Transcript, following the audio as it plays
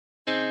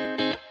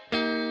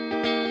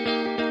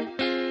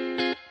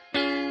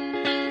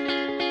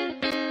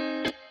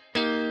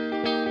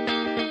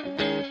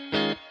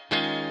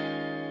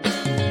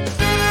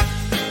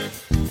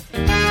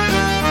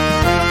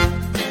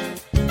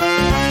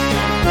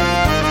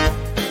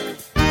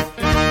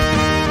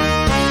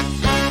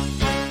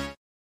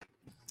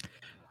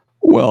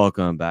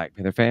Welcome back,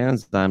 Panther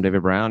fans. I'm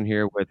David Brown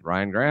here with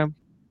Ryan Graham.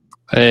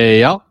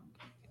 Hey, y'all.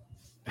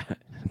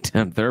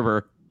 Tim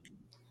Thurber.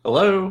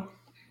 Hello.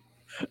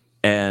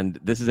 And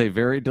this is a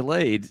very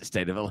delayed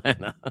State of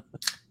Atlanta.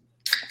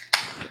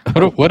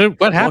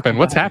 What happened?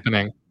 What's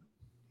happening?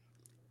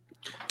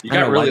 You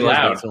got really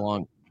loud. So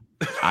long.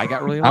 I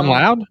got really loud? I'm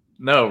loud?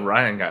 No,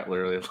 Ryan got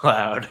really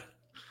loud.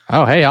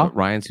 Oh, hey, y'all.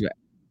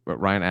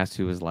 But Ryan asked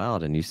who was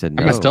loud, and you said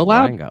no. Am I still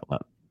loud? Ryan got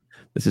loud.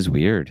 This is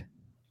weird.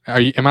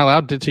 Am I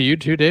loud to you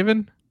too,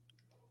 David?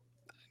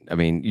 I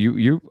mean,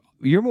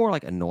 you're more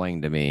like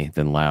annoying to me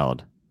than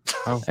loud.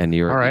 Oh, and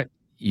you're all right.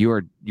 You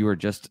are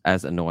just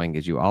as annoying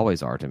as you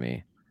always are to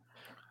me.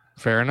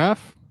 Fair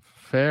enough.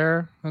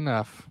 Fair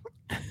enough.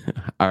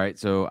 All right,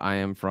 so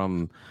I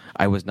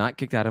was not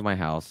kicked out of my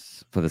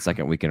house for the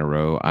second week in a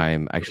row.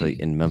 I'm actually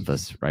in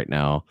Memphis right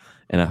now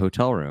in a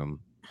hotel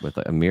room with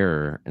a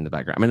mirror in the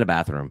background. I'm in the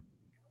bathroom.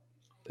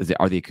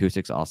 Are the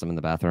acoustics awesome in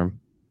the bathroom?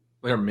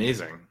 They're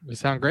amazing. They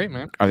sound great,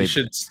 man. You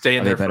should stay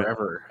in there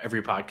forever,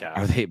 every podcast.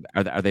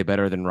 Are they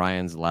better than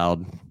Ryan's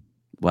loudness?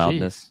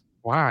 Jeez,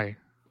 why?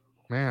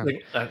 Man.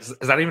 Is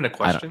that even a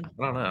question?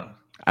 I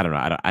don't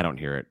know. I don't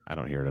hear it. I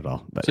don't hear it at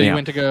all. But so you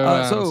went to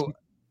go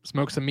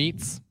smoke some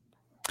meats?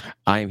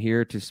 I am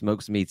here to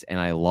smoke some meats, and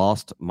I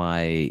lost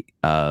my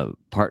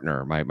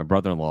partner. My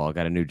brother-in-law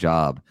got a new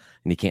job,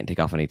 and he can't take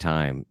off any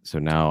time. So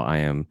now I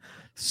am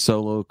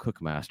solo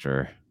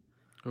cookmaster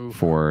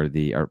for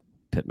or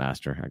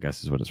pitmaster, I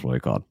guess is what it's really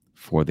called,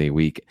 for the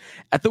week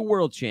at the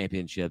World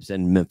Championships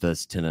in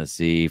Memphis,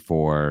 Tennessee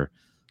for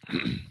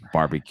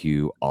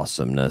barbecue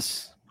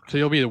awesomeness. So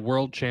you'll be the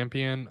world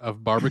champion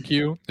of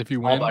barbecue if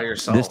you win? All by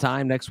yourself. This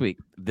time next week,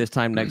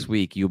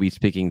 you'll be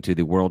speaking to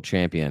the world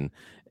champion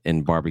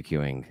in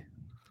barbecuing.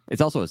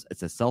 It's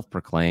a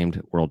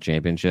self-proclaimed world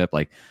championship.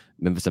 Like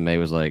Memphis and May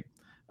was like,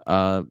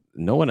 no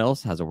one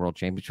else has a world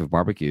championship of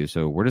barbecue,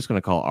 so we're just going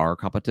to call our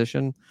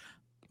competition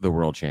the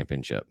World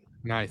Championship.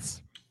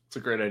 Nice. It's a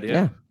great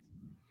idea.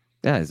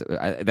 Yeah,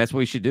 that's what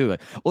we should do.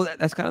 Well,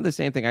 that's kind of the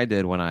same thing I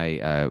did when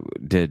I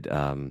did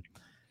one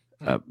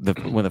of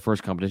the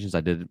first competitions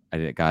I did.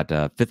 I got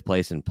fifth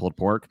place in pulled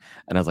pork,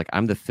 and I was like,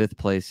 I'm the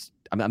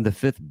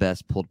fifth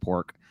best pulled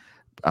pork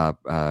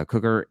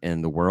cooker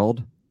in the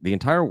world. The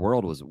entire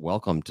world was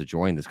welcome to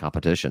join this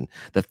competition.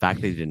 The fact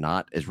they did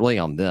not is really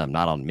on them,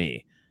 not on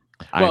me.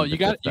 Well, you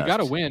got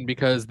to win,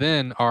 because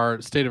then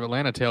our State of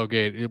Atlanta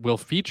tailgate will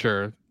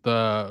feature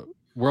the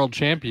world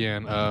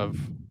champion of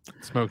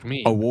smoked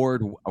meat,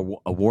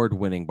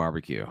 award-winning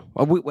barbecue.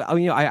 I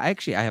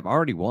have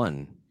already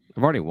won.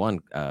 I've already won.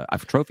 I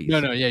have trophies.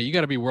 No, yeah, you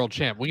got to be world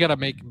champ. We got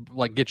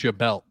to get you a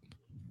belt.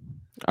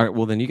 All right,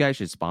 well then you guys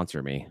should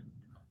sponsor me.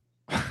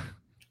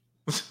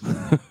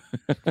 Why?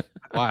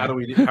 How do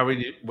we do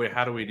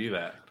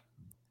that?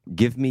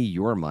 Give me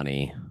your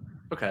money.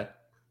 Okay.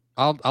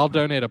 I'll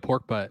donate a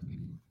pork butt.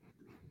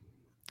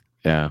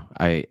 Yeah,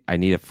 I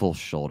need a full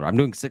shoulder. I'm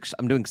doing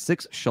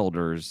six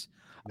shoulders,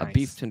 Nice. A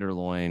beef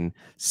tenderloin,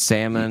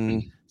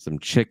 salmon, some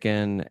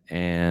chicken,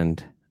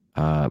 and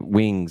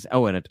wings.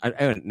 Oh, and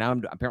now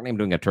I'm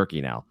doing a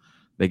turkey now.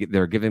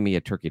 They're giving me a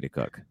turkey to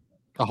cook.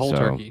 A whole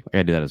turkey. I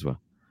gotta do that as well.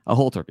 A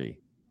whole turkey.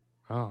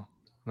 Oh,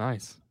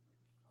 nice.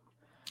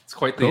 It's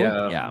quite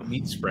the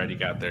meat spread you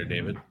got there,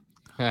 David.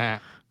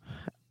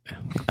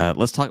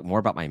 Let's talk more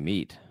about my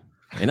meat.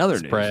 In other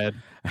spread.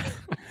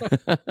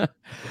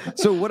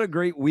 So what a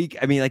great week.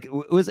 I mean, like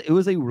it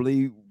was a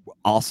really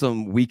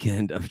awesome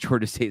weekend of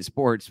Georgia State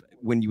sports,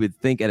 when you would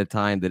think at a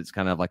time that it's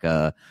kind of like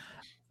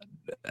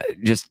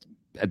just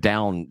a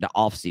down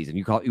off season.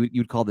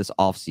 You'd call this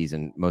off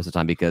season most of the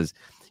time, because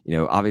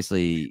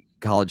obviously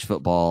college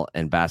football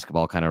and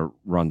basketball kind of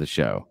run the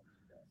show.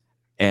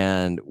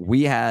 And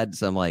we had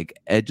some like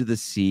edge of the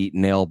seat,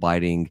 nail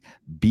biting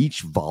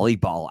beach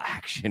volleyball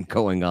action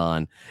going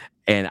on.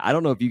 And I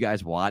don't know if you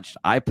guys watched.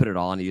 I put it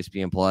on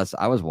ESPN Plus.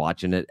 I was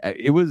watching it.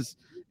 It was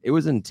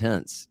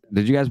intense.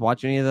 Did you guys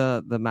watch any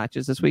of the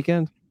matches this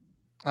weekend?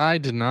 I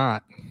did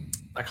not.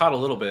 I caught a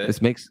little bit.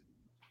 This makes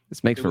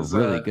for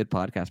really good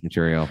podcast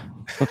material.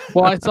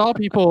 Well, I saw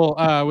people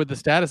with the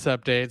status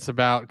updates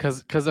about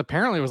because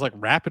apparently it was like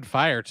rapid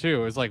fire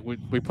too. It was like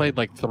we played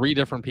like 3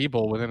 different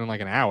people within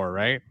like an hour,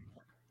 right?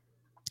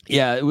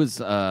 Yeah, it was.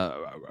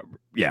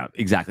 Yeah,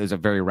 exactly. It was a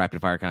very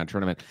rapid fire kind of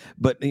tournament.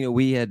 But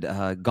we had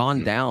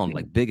gone down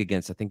like big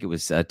against. I think it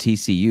was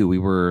TCU. We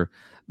were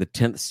the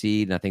 10th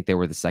seed, and I think they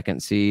were the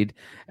 2nd seed.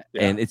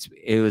 Yeah.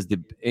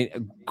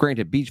 And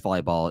granted, beach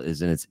volleyball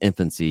is in its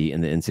infancy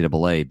in the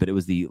NCAA, but it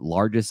was the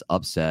largest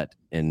upset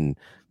in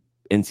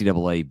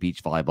NCAA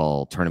beach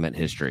volleyball tournament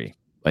history.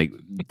 Like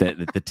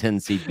the 10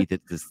 seed beat the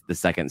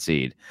 2nd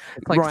seed.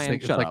 It's like Ryan,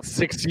 shut up.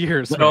 6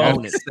 years.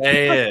 Don't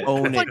say it.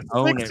 Own like it.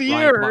 Own 6 it.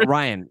 years.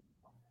 Ryan.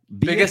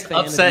 Biggest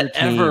upset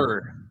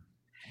ever.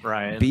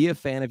 Ryan. Be a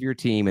fan of your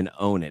team and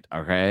own it.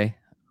 Okay.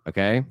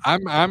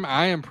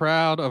 I am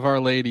proud of our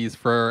ladies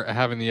for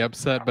having the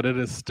upset, but it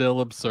is still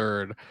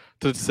absurd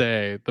to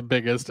say the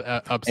biggest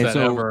upset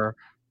ever.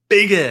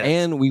 Biggest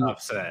and we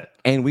upset.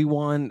 And we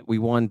won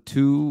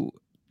 2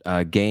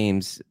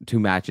 games, 2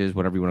 matches,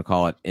 whatever you want to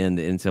call it, in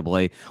the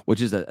NCAA,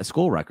 which is a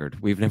school record.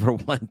 We've never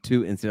won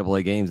 2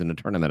 NCAA games in a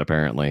tournament,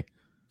 apparently.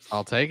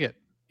 I'll take it.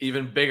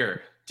 Even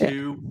bigger,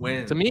 2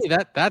 wins. To me,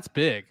 that's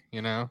big.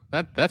 You know,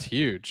 that's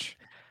huge.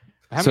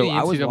 How So many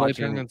I was NCAA watching-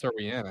 tournaments are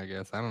we in? I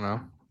guess I don't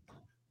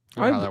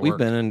know. We've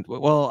been in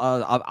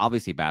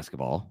obviously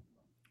basketball,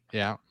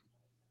 Yeah,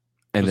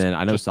 and Just- then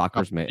I know just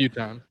soccer's a made few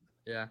times.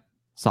 Yeah,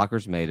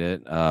 soccer's made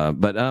it.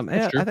 But yeah,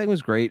 I true. think it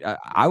was great.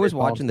 I was Great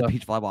ball watching the stuff.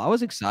 beach volleyball. I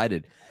was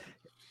excited.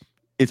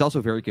 It's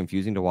also very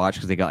confusing to watch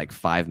because they got like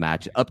 5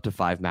 matches, up to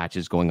 5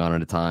 matches going on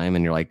at a time,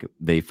 and you're like,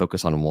 they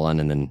focus on one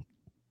and then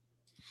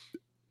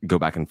go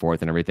back and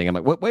forth and everything. I'm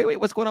like, wait,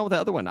 what's going on with the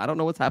other one? I don't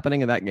know what's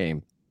happening in that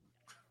game.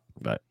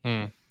 But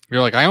you're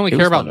like, I only It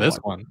care was about fun to this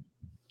watch.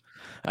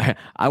 one.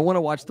 I want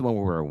to watch the one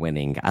where we're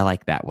winning. I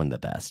like that one the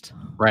best.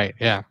 Right?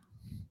 Yeah.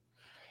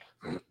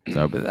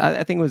 So, but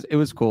I think it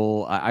was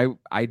cool.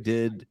 I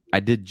did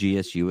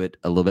GSU it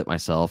a little bit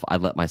myself. I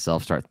let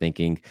myself start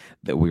thinking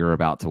that we were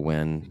about to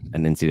win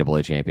an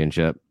NCAA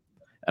championship,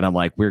 and I'm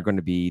like, we're going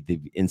to be the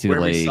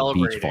NCAA beach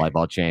celebrating?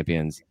 volleyball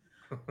champions.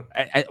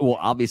 Well,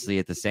 obviously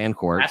at the sand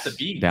courts At the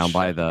beach. down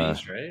by At the.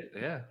 beach, right?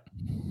 Yeah.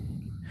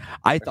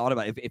 I thought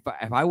about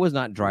if I was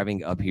not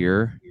driving up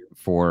here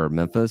for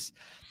Memphis,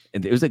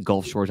 and it was at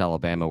Gulf Shores,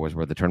 Alabama, was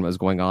where the tournament was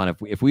going on.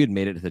 If we had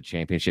made it to the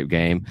championship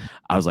game,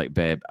 I was like,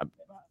 babe,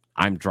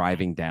 I'm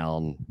driving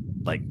down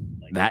like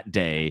that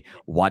day,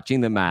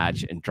 watching the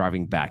match and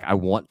driving back. I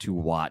want to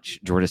watch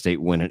Georgia State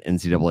win an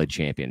NCAA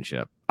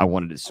championship. I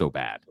wanted it so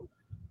bad.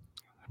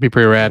 Be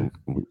pretty rad.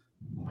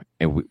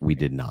 And we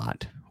did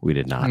not. We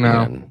did not.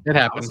 No, win. it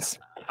happens.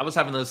 I was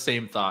having those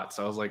same thoughts.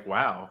 I was like,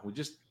 wow, we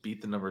just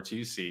beat the number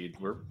 2 seed.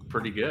 We're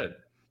pretty good.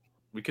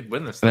 We could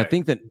win this And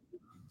thing.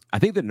 I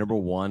think the number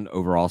 1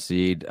 overall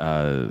seed,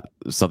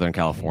 Southern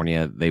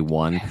California, they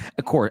won.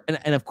 Of course,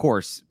 and of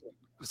course,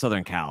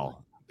 Southern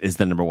Cal is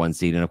the number 1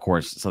 seed, and of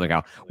course, Southern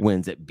Cal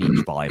wins at beach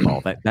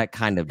volleyball. That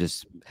kind of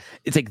just,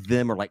 it's like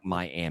them or like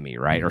Miami,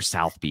 right, or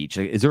South Beach.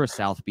 Like, is there a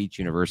South Beach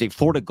University?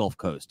 Florida Gulf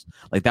Coast,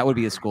 like that would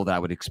be a school that I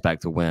would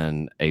expect to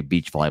win a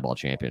beach volleyball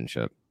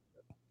championship.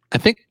 I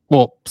think.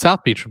 Well,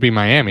 South Beach would be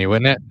Miami,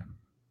 wouldn't it?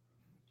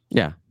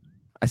 Yeah,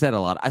 I said a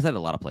lot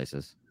of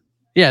places.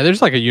 Yeah,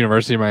 there's like a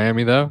University of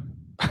Miami though.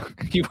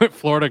 You went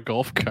Florida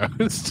Gulf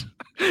Coast.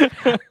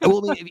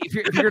 Well, I mean,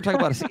 if you're talking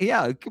about,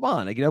 yeah, come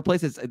on, like,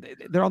 places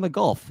they're on the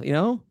Gulf,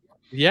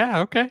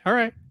 Yeah. Okay. All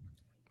right.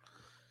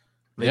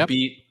 They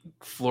beat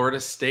Florida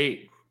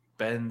State,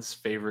 Ben's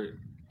favorite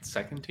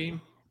second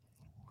team.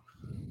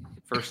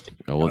 First team.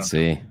 Oh, let's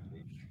see.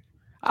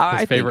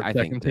 I favorite think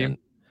second team?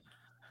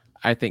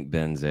 I think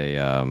Ben's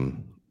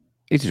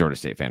he's a Georgia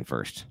State fan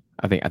first.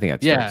 I think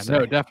that's fair to say.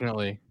 No,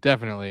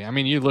 definitely. I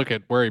mean, you look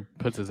at where he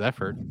puts his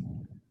effort.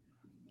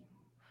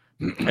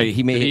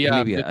 He may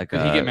Did he like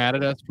get mad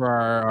at us for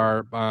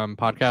our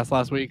podcast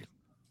last week?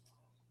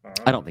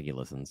 I don't think he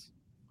listens.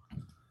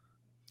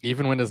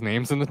 Even when his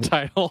name's in the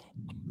title.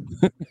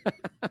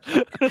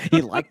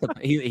 He liked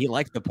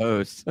the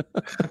post.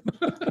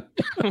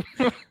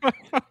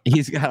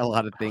 He's got a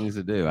lot of things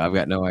to do. I've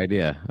got no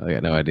idea.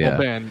 Well,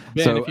 Ben,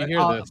 So, if you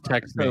hear this,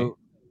 text me.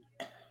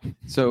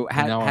 So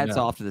hats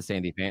know. off to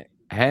the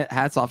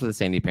hats off to the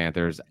Sandy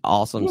Panthers.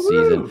 Awesome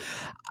season.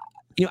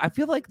 I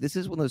feel like this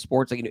is one of those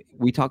sports, like,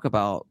 we talk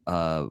about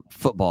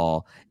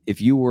football.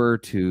 If you were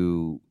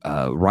to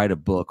write a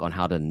book on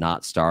how to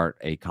not start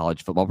a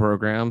college football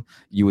program,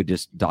 you would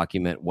just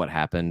document what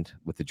happened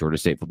with the Georgia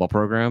State football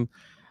program.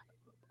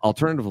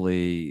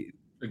 Alternatively,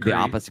 Agreed. the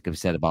opposite could be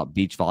said about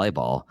beach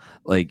volleyball.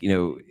 Like,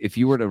 if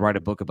you were to write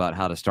a book about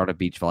how to start a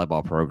beach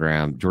volleyball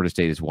program, Georgia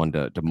State is one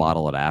to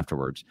model it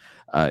afterwards,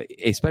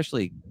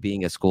 especially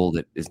being a school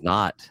that is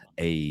not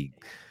a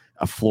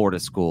Florida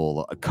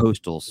school, a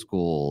coastal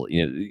school.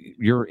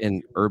 You're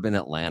in urban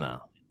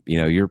Atlanta.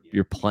 You're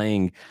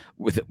playing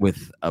with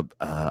a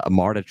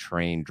MARTA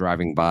train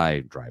riding.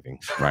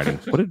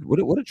 What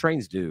do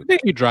trains do? I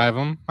think you drive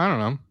them. I don't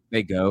know.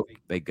 They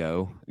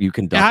go. You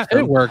conduct. Yeah,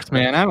 them. it works,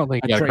 man. I don't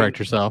think you got to correct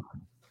yourself.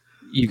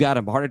 You got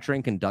a MARTA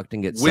train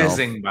conducting itself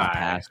Whizzing by.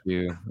 past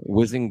you,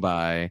 whizzing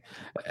by,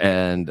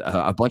 and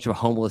a bunch of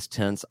homeless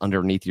tents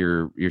underneath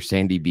your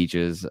sandy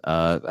beaches.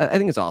 I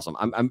think it's awesome.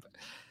 I'm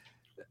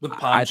With I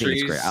palm think it's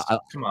trees. great.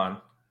 Come on.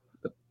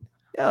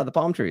 Yeah, the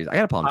palm trees. I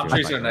got a palm Palm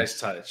tree. trees are a nice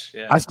touch.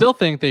 Yeah. I still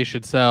think they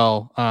should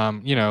sell,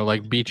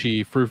 like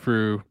beachy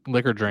frou-frou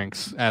liquor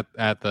drinks at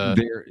the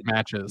They're-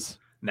 matches.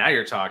 Now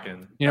you're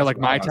talking. Like That's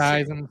Mai what I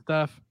wanna Tais see. and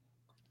stuff.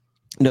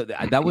 No,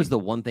 that was the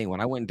one thing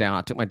when I went down.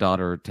 I took my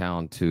daughter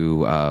down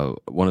to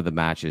one of the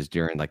matches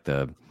during like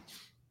the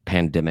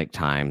pandemic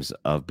times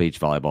of beach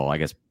volleyball. I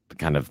guess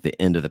kind of the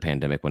end of the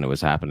pandemic when it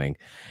was happening.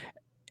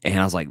 And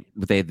I was like,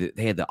 but they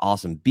had the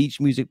awesome beach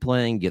music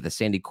playing. You have the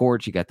sandy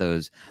courts. You got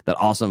that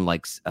awesome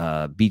like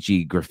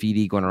beachy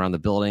graffiti going around the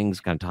buildings,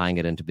 kind of tying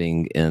it into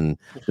being in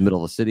the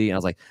middle of the city. And I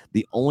was like,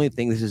 the only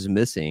thing this is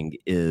missing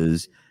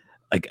is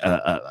like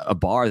a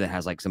bar that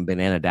has like some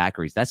banana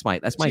daiquiris. That's my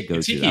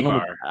go-to. Tiki I don't know.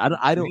 bar.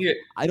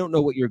 I don't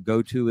know what your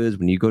go-to is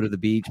when you go to the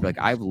beach. But like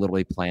I've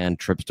literally planned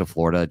trips to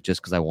Florida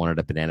just because I wanted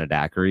a banana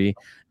daiquiri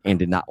and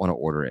did not want to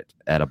order it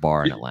at a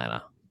bar in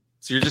Atlanta.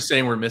 So you're just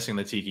saying we're missing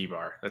the tiki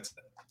bar. That's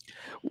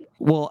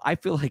Well, I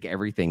feel like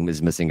everything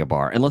is missing a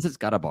bar unless it's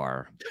got a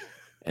bar,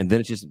 and then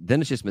it's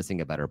just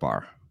missing a better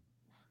bar.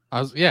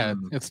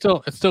 It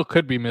still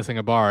could be missing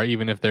a bar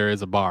even if there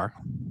is a bar.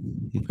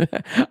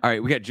 All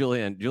right, we got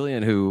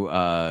Julian, who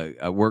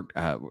worked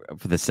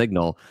for the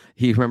Signal.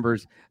 He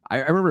remembers. I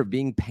remember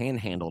being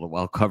panhandled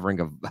while covering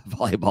a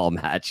volleyball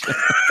match.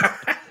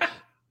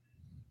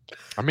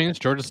 I mean, it's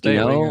Georgia State.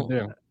 What are you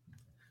gonna do?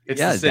 it's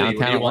Yeah, the city. What do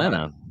downtown you want?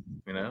 Atlanta.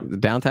 You know,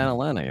 Downtown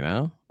Atlanta. You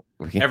know,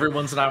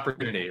 everyone's an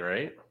opportunity,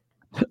 right?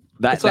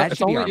 that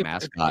should be our it's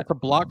mascot. a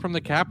block from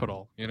the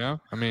Capitol. You know,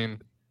 I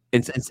mean,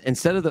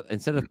 Instead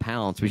of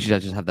Pounce, we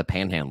should just have the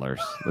panhandlers.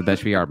 That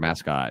should be our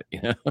mascot.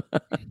 You know.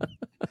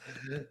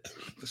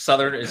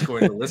 Southern is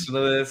going to listen to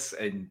this,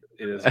 and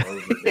it is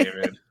over,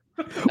 David.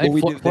 I think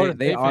we do- Florida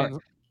they State are- fans,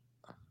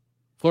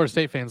 Florida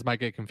State fans might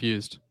get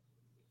confused.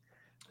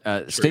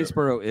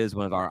 Statesboro is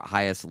one of our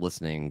highest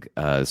listening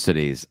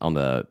cities on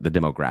the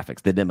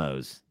demographics, the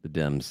demos.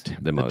 Demos.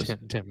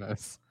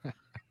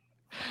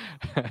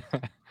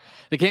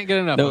 They can't get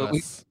enough No, of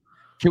us.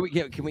 Can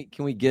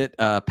we get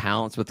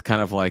Pounce with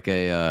kind of like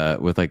a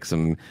with like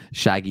some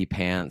shaggy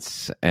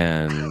pants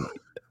and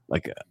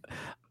like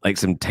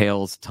some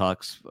tails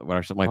tucks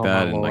or something like Oh,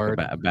 that, my and Lord.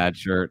 like a bad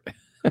shirt,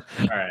 All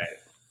right.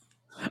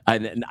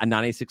 a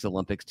 96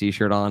 Olympics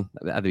T-shirt on?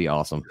 That'd be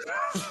awesome.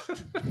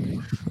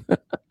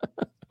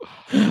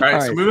 All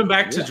right, so right. moving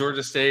back to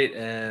Georgia State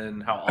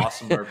and how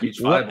awesome our beach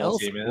What volleyball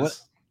else- team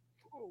is.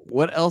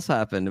 What else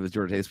happened? It was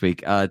Georgia State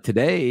week.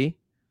 Today,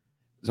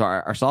 so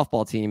our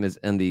softball team is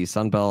in the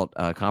Sun Belt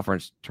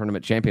Conference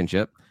Tournament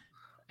Championship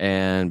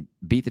and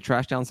beat the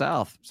Trash Down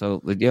South.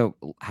 So,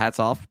 hats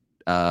off,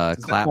 Always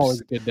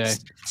claps, a good day.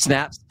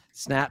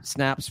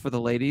 snaps for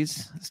the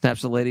ladies.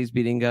 Snaps for the ladies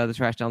beating the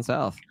Trash Down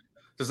South.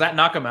 Does that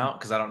knock them out?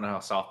 Because I don't know how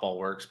softball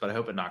works, but I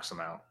hope it knocks them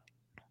out.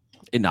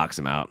 It knocks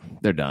them out.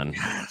 They're done.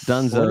 What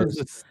Dunzo. is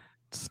this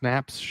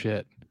snaps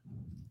shit?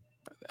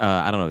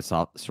 I don't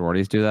know.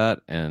 Sororities do that,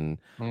 and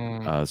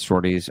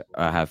sororities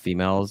have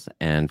females,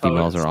 and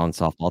females are on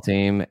softball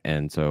team,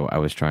 and so I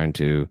was trying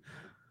to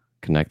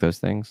connect those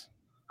things.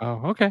 Oh,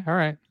 okay, all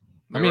right.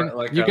 I We're mean, at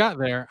like you a- got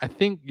there. I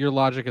think your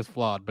logic is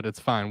flawed, but it's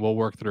fine. We'll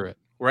work through it.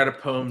 We're at a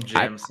poem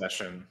jam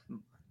session.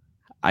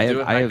 I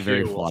Do it have by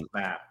very cue, we'll flawed.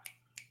 snap.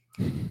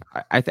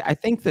 I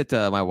think that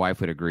my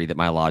wife would agree that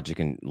my logic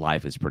in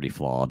life is pretty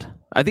flawed.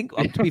 I think,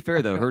 to be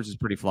fair though, hers is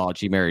pretty flawed.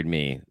 She married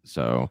me,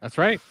 so That's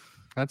right.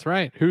 That's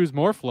right. Who's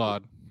more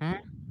flawed?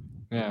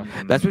 Yeah.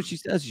 that's what she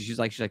says. She's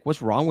like,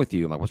 "What's wrong with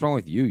you?" I'm like, "What's wrong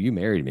with you? You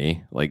married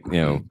me." Like,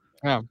 Yeah.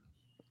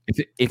 if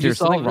You there's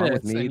saw something wrong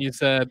with this me, and you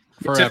said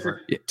Tit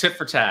forever.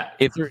 for tat.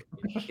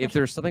 if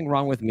there's something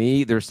wrong with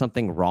me, there's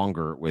something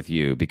wronger with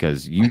you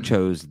because you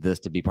chose this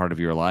to be part of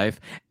your life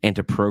and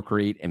to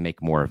procreate and make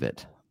more of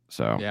it.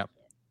 So Yeah.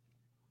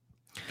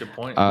 Good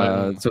point.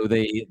 so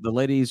the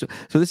ladies.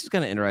 So this is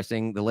kind of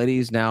interesting. The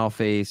ladies now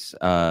face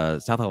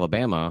South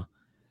Alabama,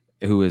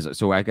 who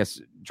is I guess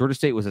Georgia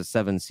State was a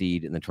 7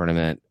 seed in the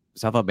tournament.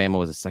 South Alabama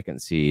was a 2nd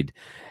seed,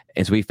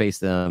 and so we face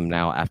them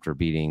now after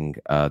beating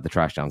the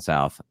Trash Down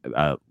South,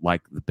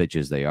 like the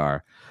bitches they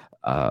are.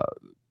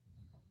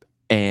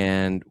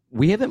 And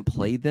we haven't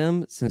played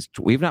them since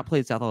we've not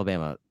played South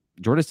Alabama.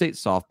 Georgia State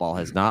softball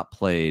has not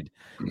played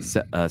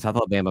South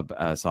Alabama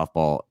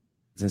softball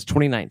since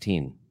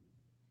 2019.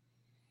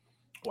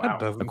 wow.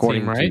 doesn't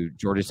according seem right. to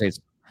Georgia State's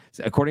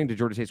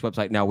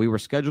website. Now, we were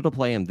scheduled to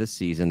play him this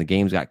season. The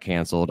games got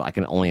canceled. I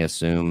can only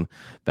assume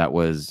that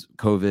was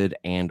COVID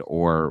and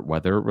or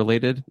weather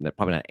related.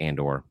 Probably not and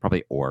or,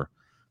 probably or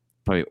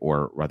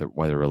rather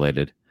weather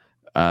related.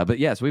 But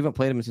yeah, so we haven't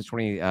played them since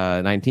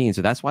 2019.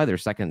 So that's why their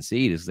 2nd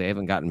seed is they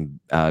haven't gotten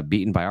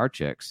beaten by our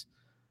chicks,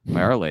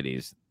 by our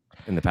ladies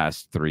in the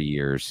past 3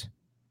 years.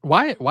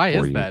 Why is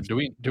 4 that?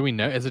 years. Do we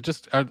know? Is it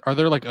just are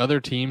there like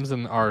other teams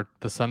in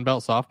the Sun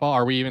Belt softball?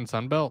 Are we even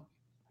Sun Belt?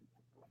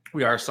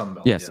 We are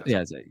Sunbelt.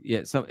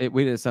 Yes. So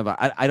we did some.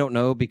 I don't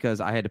know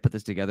because I had to put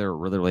this together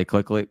really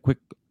quickly.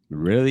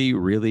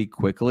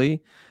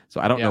 So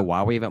I don't know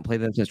why we haven't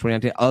played them since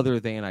 2019. Other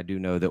than I do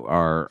know that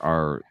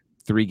our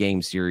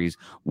 3-game series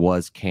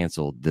was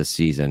canceled this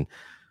season,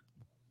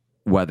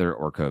 weather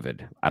or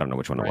COVID. I don't know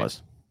which one it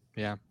was.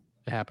 Yeah,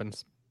 it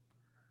happens.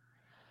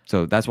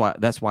 So that's why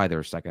they're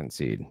 2nd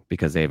seed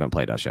because they haven't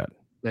played us yet.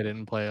 They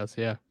didn't play us.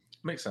 Yeah.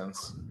 Makes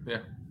sense. Yeah.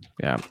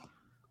 Yeah.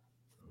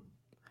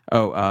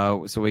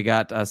 Oh, so we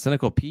got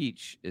Cynical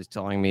Peach is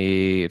telling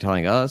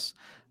us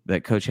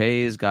that Coach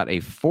Hayes got a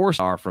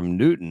 4-star from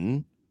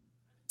Newton.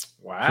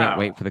 Wow. Can't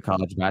wait for the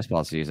college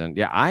basketball season.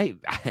 Yeah, I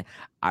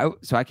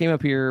came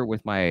up here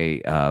with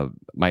my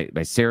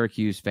my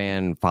Syracuse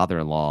fan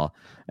father-in-law,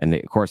 and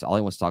of course, all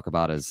he wants to talk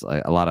about is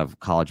a lot of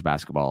college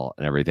basketball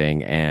and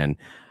everything. And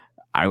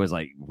I was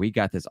like, we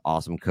got this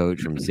awesome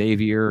coach from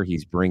Xavier.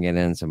 He's bringing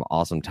in some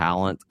awesome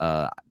talent.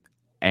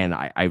 and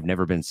I've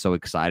never been so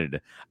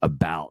excited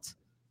about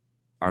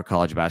our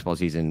college basketball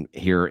season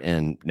here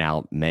in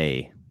now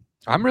May.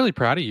 I'm really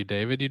proud of you,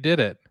 David. You did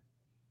it.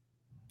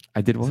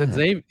 I did You what?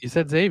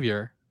 said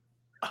Xavier.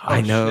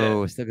 I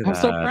know. Look at I'm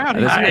so that. proud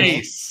of you.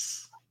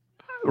 Nice.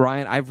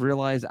 Ryan, I've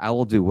realized I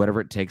will do whatever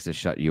it takes to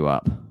shut you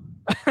up.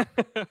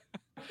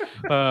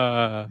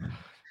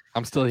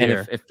 I'm still And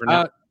here.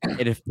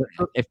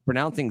 if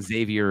pronouncing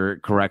Xavier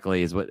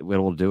correctly is what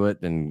will do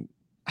it, then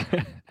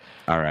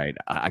all right,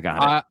 I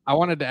got it. I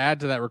wanted to add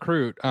to that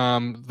recruit.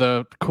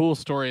 The cool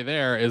story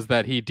there is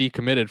that he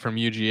decommitted from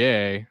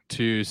UGA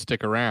to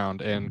stick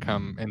around and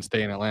come and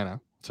stay in Atlanta.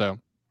 So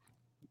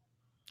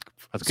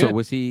that's good. So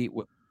was he?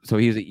 So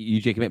he was a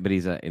UGA commit, but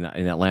he's an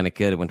Atlanta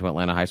kid. Went to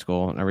Atlanta high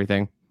school and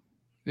everything.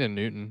 Yeah,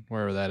 Newton,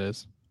 wherever that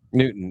is.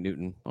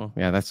 Newton. Oh,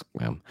 yeah, that's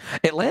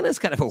Atlanta's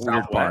kind of a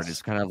weird part.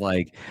 It's kind of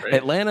like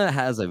Atlanta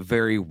has a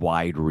very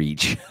wide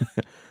reach.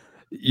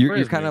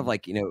 you're kind of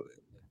like,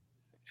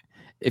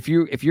 if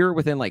you're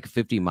within like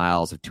 50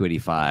 miles of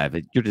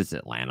 285, you're just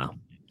Atlanta.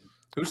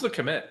 Who's the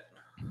commit?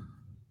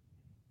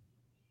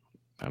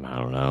 I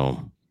don't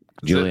know.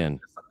 Julian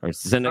or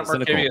Cynical.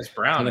 Markevius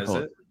Brown, is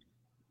it?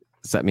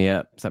 Set me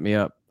up.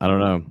 I don't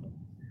know.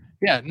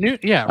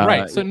 Yeah,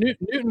 right. So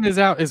Newton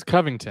is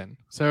Covington.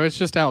 So it's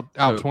just out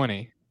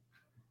 20.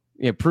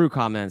 Yeah, Prue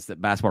comments that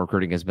basketball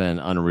recruiting has been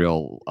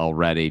unreal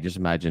already. Just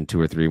imagine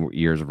 2 or 3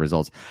 years of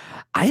results.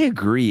 I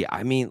agree.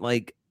 I mean,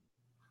 like,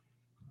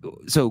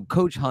 so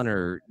Coach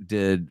Hunter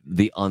did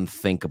the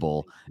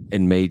unthinkable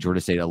and made Georgia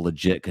State a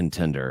legit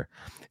contender.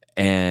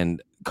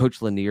 And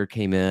Coach Lanier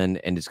came in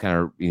and just kind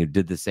of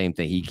did the same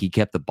thing. He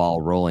kept the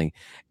ball rolling.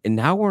 And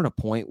now we're in a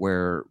point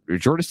where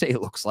Georgia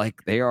State looks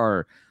like they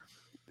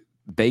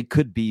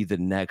could be the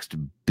next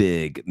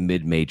big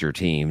mid-major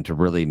team to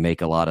really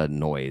make a lot of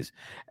noise.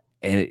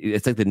 And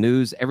it's like the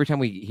news, every time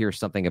we hear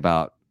something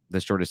about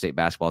this Georgia State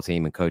basketball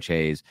team and Coach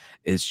Hayes,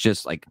 it's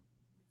just like,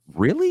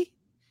 really?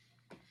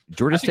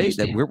 Georgia State,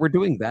 that we're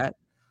doing that?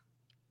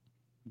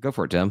 Go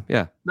for it, Tim.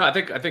 Yeah. No, I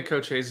think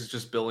Coach Hayes is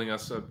just building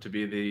us up to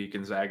be the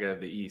Gonzaga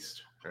of the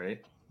East,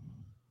 right?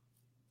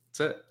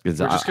 That's it.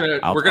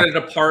 We're gonna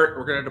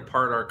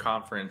depart our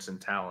conference in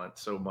talent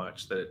so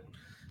much that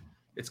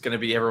it's gonna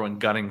be everyone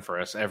gunning for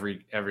us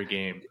every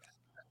game.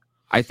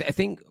 I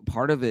think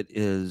part of it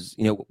is,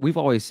 we've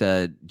always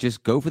said,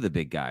 just go for the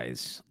big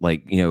guys.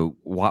 Like,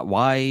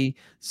 why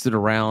sit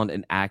around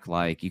and act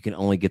like you can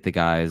only get the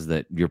guys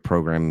that your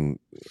program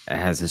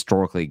has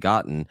historically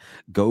gotten?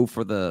 Go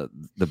for the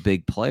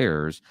big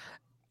players.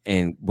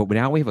 But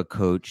now we have a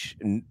coach,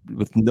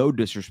 with no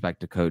disrespect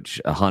to Coach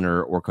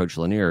Hunter or Coach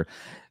Lanier.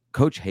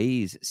 Coach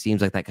Hayes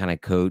seems like that kind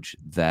of coach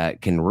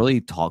that can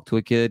really talk to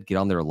a kid, get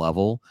on their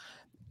level,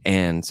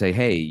 and say,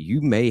 hey,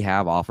 you may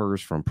have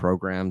offers from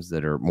programs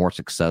that are more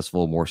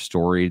successful, more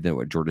storied than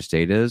what Georgia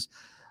State is,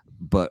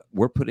 but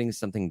we're putting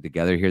something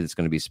together here that's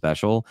going to be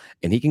special,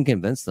 and he can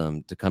convince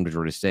them to come to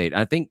Georgia State.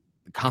 And I think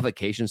the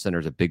Convocation Center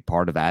is a big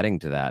part of adding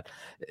to that.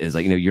 Is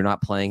like, you're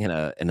not playing in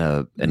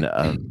an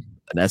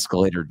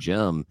escalator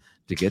gym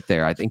to get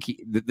there. I think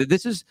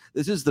this is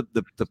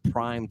the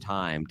prime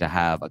time to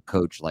have a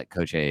coach like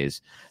Coach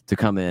Hayes to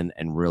come in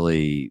and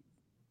really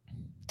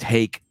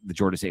take the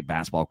Georgia State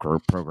basketball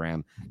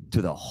program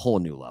to the whole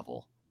new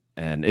level.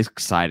 And it's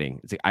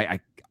exciting. It's like,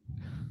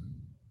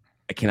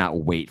 I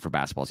cannot wait for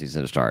basketball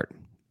season to start.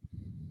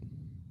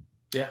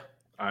 Yeah.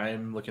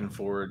 I'm looking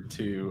forward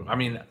to, I'm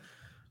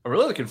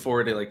really looking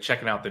forward to like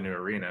checking out the new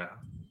arena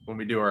when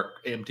we do our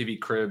MTV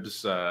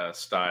Cribs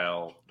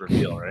style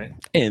reveal, right?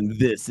 And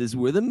this is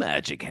where the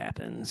magic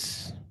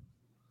happens.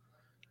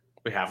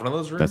 We have one of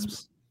those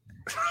rooms.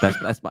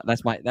 That's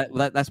my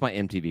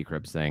MTV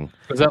Cribs thing.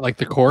 Was that like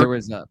the court? There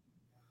was I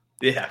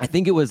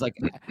think it was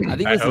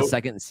the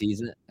second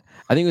season.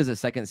 I think it was the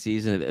second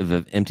season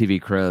of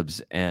MTV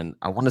Cribs, and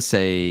I want to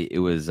say it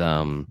was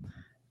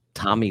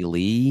Tommy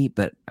Lee,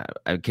 but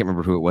I can't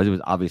remember who it was. It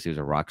was obviously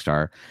a rock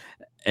star,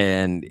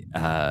 and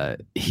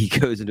he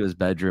goes into his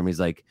bedroom. He's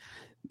like,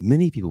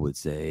 many people would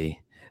say,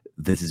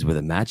 this is where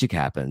the magic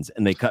happens,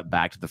 and they cut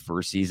back to the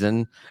first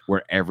season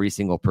where every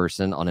single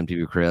person on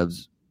MTV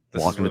Cribs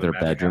walked into their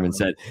bedroom and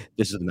said,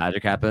 this is the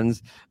magic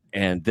happens.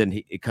 And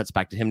then it cuts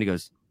back to him and he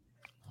goes,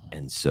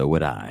 and so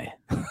would I.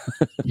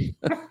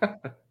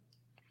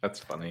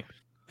 That's funny.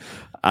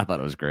 I thought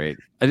it was great.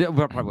 It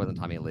probably wasn't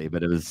Tommy Lee,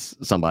 but it was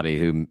somebody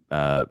who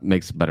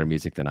makes better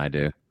music than I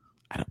do.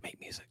 I don't make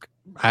music.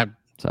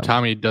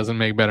 Tommy doesn't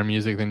make better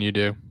music than you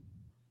do.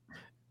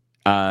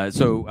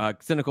 So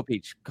Cynical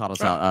Peach called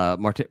us out.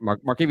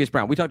 Markevius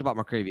Brown. We talked about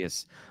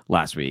Markevius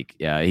last week.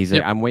 Yeah,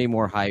 I'm way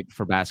more hyped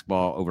for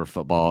basketball over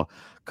football.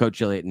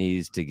 Coach Elliott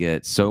needs to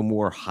get so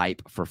more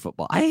hype for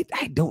football. I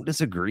don't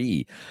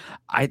disagree.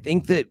 I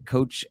think that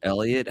Coach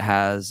Elliott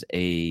has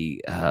a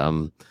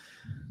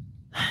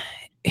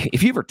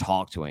if you ever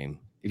talk to him,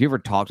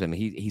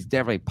 he's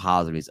definitely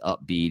positive. He's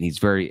upbeat. He's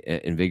very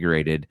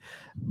invigorated.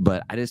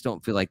 But I just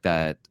don't feel like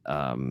that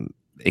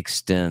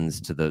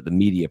extends to the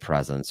media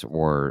presence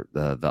or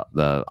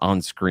the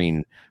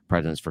on-screen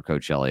presence for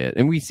Coach Elliott.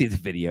 And we see the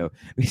video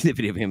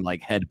of him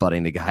like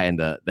headbutting the guy in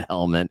the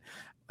helmet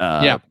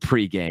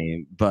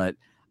pre-game. But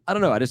I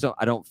don't know.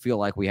 I don't feel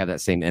like we have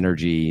that same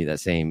energy, that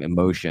same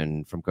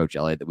emotion from Coach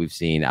Elliott that we've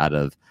seen out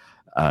of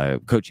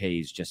Coach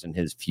Hayes just in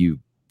his few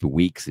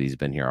weeks that he's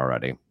been here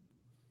already.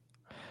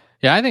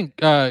 Yeah, I think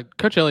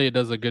Coach Elliott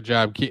does a good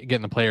job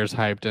getting the players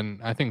hyped,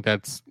 and I think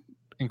that's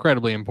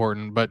incredibly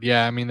important. But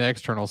yeah, I mean the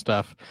external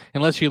stuff,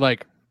 unless you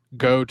like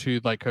go to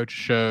like coach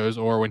shows,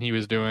 or when he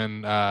was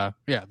doing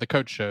the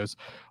coach shows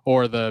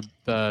or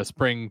the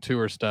spring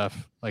tour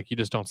stuff, like you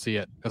just don't see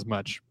it as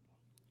much.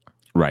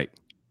 Right.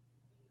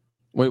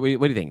 What do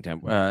you think, Tim?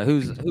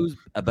 Who's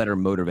a better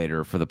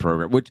motivator for the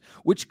program?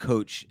 Which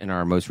coach in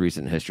our most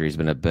recent history has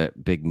been a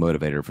big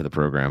motivator for the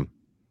program?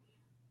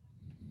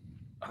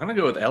 I'm gonna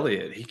go with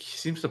Elliott. He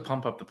seems to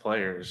pump up the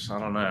players. I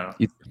don't know.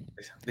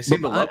 They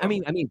seem to love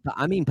him.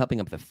 I mean, pumping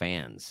up the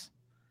fans,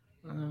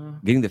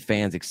 getting the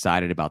fans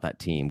excited about that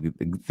team,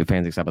 the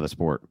fans excited about the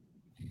sport.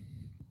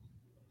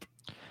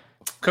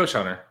 Coach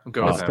Hunter,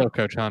 go with him. Still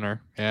Coach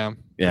Hunter. Yeah,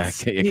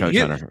 Coach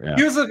Hunter.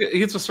 Yeah.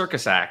 He's a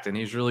circus act, and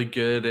he's really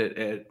good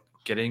at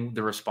getting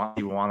the response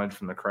he wanted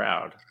from the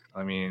crowd.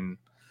 I mean,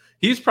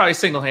 he's probably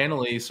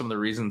single-handedly some of the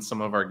reasons some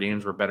of our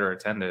games were better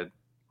attended.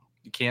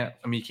 You can't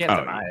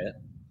deny it.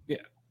 Yeah.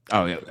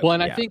 Oh yeah. Well,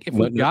 and I think if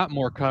we got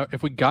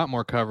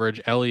more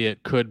coverage,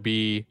 Elliott could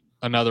be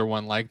another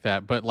one like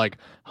that. But like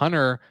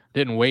Hunter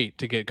didn't wait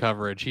to get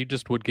coverage; he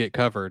just would get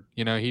covered.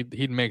 You know,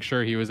 he'd make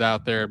sure he was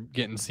out there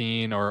getting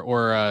seen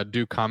or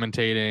do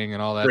commentating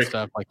and all that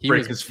stuff. Like he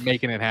was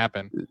making it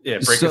happen. Yeah,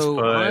 break his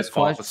foot,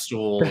 fall off a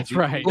stool. That's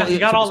right. He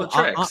got all the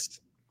tricks.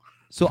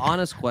 So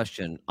honest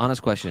question.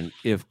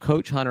 If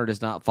Coach Hunter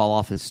does not fall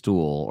off his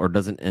stool or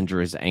doesn't injure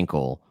his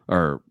ankle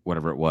or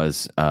whatever it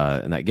was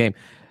in that game,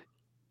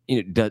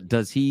 you know,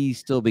 does he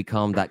still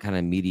become that kind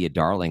of media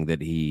darling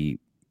that he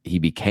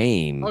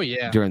became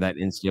during that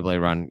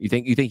NCAA run? You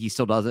think he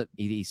still does it?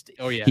 He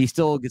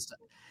still gets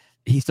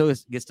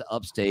to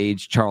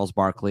upstage Charles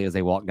Barkley as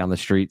they walk down the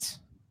streets.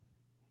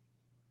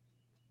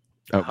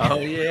 Oh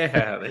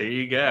yeah, there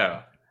you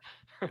go.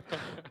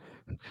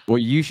 Well,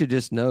 you should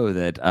just know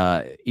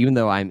that even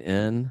though I'm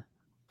in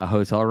a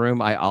hotel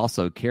room, I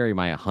also carry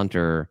my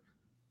Hunter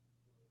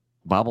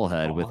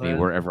bobblehead with me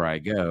wherever I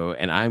go,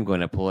 and I'm going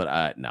to pull it.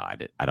 No,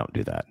 I don't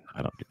do that.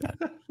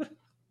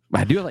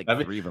 I do like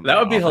three of them. That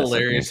would be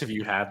hilarious if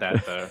you had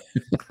that, though.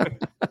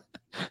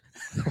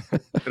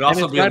 It'd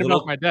also be right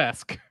above my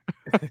desk.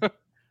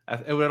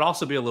 It would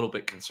also be a little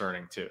bit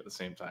concerning too at the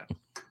same time.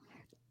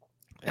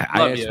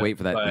 I just wait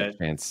for that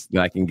chance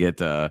that I can get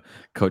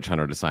Coach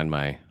Hunter to sign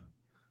my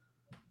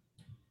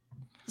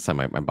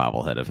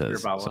bobblehead of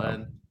his. Your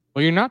bobblehead.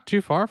 Well, you're not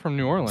too far from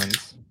New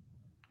Orleans.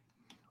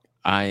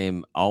 I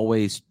am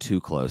always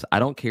too close. I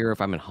don't care if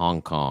I'm in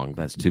Hong Kong.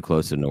 That's too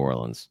close to New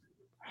Orleans.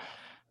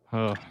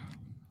 Oh.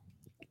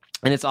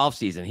 And it's off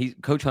season.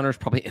 Coach Hunter's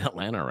probably in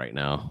Atlanta right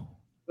now.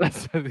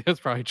 That's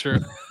probably true.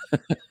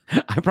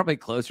 I'm probably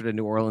closer to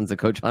New Orleans than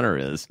Coach Hunter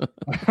is.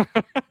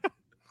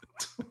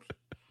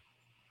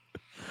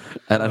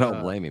 And I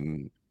don't blame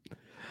him.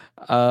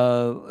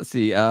 Let's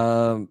see.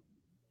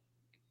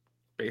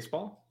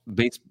 Baseball.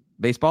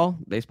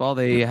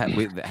 They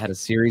had a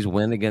series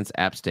win against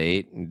App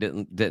State and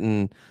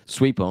didn't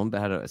sweep them,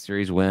 but had a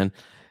series win.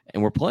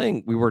 And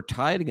we were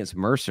tied against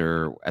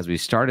Mercer as we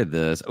started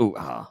this.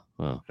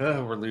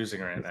 We're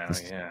losing right now.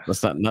 Yeah.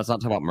 Let's not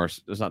talk about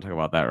Mercer. Let's not talk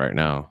about that right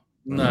now.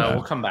 No,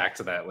 we'll come back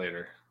to that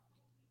later.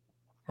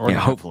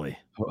 Hopefully,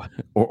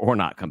 or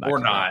not come back. Or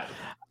not.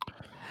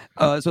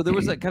 So there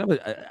was a kind of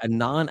a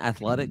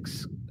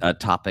non-athletics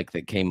topic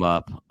that came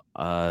up.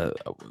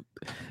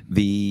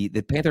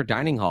 The Panther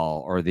Dining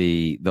Hall or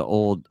the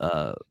old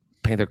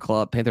Panther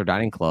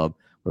Dining Club,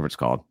 whatever it's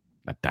called.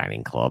 A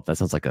dining club. That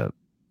sounds like a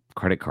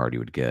credit card you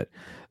would get.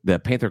 The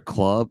Panther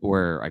Club,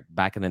 where like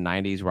back in the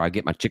 90s, where I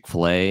get my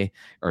Chick-fil-A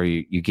or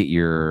you get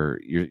your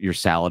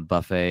salad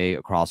buffet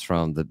across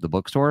from the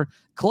bookstore,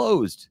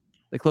 closed.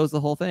 They closed the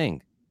whole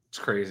thing. It's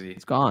crazy.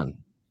 It's gone.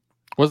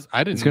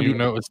 I didn't even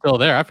know it was still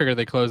there. I figured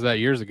they closed that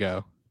years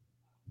ago.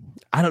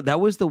 That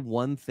was the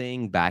one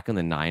thing back in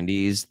the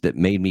 90s that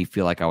made me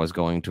feel like I was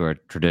going to a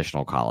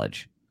traditional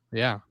college.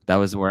 Yeah. That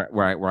was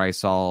where I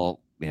saw,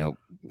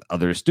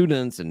 other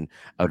students, and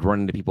I would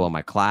run into people in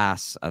my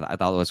class. I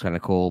thought it was kind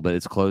of cool, but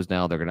it's closed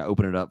now. They're going to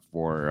open it up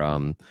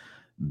for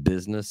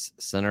business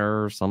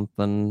center or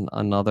something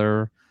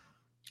another.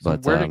 So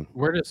but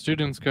where do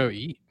students go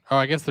eat? Oh,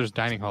 I guess there's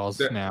dining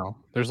halls now.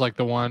 There's like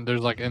over near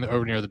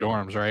the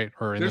dorms, right?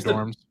 Or in the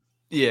dorms.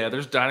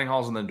 There's dining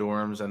halls in the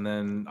dorms, and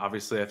then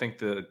obviously I think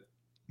the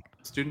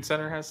student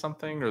center has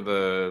something, or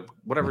the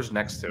whatever's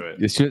next to it.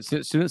 The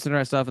student center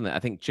has stuff, and I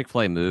think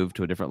Chick-fil-A moved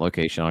to a different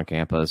location on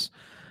campus.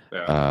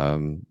 Yeah.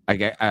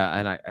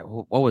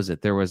 What was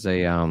it? There was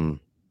there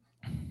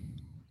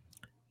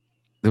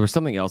was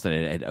something else that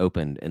had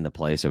opened in the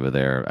place over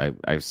there.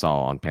 I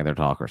saw on Panther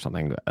Talk or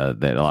something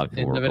that a lot of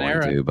people were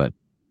going to. But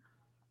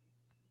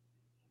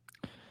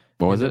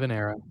what was it?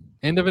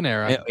 End of an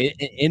era.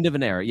 End of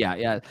an era.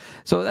 Yeah.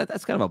 So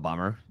that's kind of a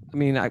bummer. I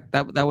mean,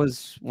 that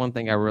was one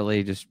thing I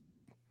really just.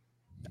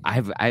 I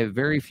have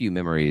very few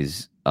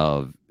memories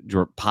of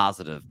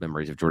positive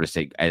memories of Georgia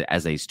State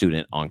as a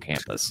student on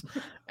campus,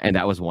 and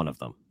that was one of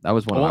them. That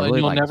was one. Well, of them. I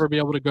really you'll never be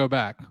able to go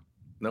back.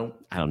 No,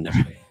 I don't know.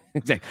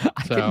 Exactly.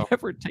 I can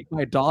never take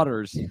my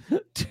daughters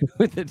to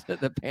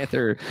the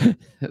Panther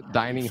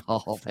dining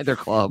hall, Panther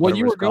Club. Well,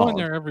 you were going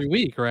there every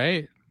week,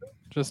 right?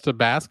 Just to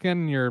bask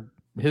in your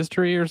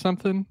history or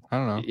something. I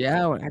don't know.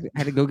 Yeah, I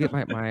had to go get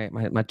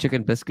my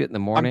chicken biscuit in the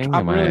morning.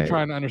 I'm really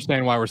trying to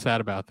understand why we're sad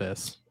about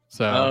this.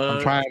 So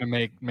I'm trying to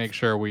make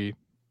sure we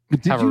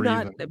have a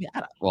reason.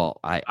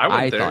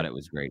 I thought it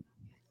was great.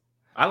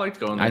 I liked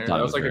going there.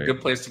 That was like a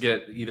good place to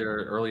get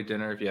either early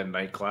dinner if you had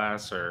night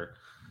class or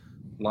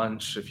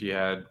lunch if you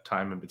had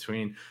time in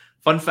between.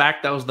 Fun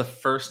fact, that was the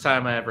first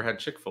time I ever had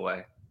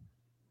Chick-fil-A.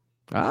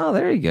 Oh,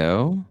 there you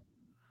go.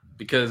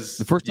 Because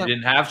the first time you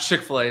didn't have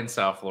Chick-fil-A in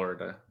South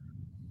Florida.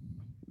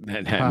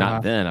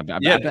 Not then.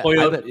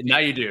 Now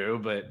you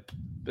do, but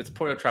it's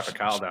Pollo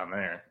Tropical down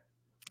there.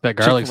 That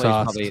garlic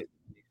sauce.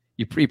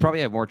 You probably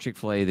have more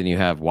Chick-fil-A than you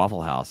have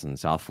Waffle House in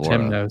South Florida.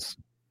 Tim knows.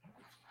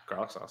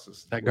 Garlic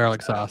sauces. That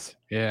garlic sauce.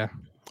 Yeah.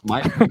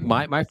 My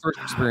first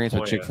experience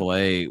with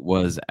Chick-fil-A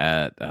was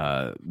at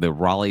the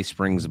Raleigh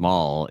Springs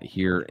Mall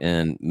here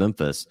in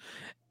Memphis.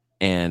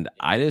 And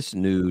I just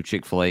knew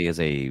Chick-fil-A as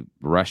a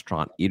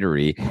restaurant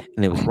eatery,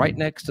 and it was right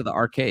next to the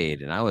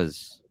arcade. And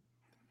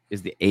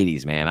it's the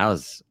 80s, man.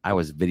 I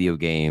was video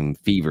game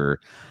fever.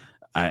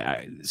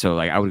 So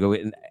I would go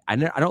in. I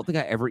don't think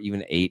I ever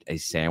even ate a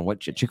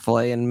sandwich at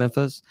Chick-fil-A in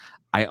Memphis.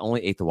 I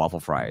only ate the waffle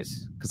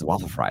fries because the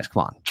waffle fries,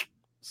 come on,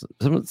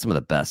 some of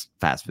the best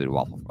fast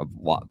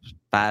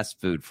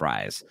food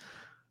fries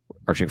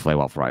are Chick-fil-A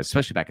waffle fries,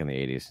 especially back in the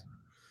 80s.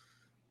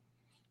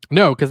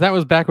 No, because that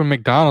was back when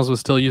McDonald's was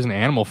still using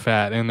animal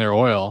fat in their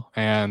oil,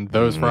 and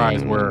those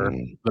fries were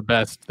the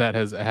best that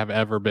have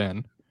ever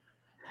been.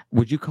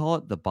 Would you call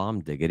it the bomb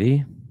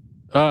diggity?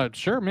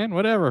 Sure, man.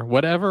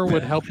 Whatever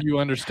would help you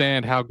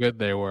understand how good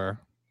they were.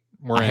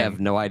 I have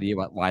no idea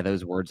why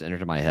those words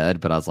entered my head,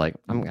 but I was like,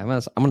 I'm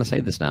gonna say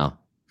this now.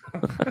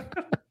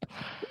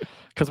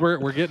 Because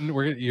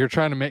you're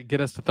trying to get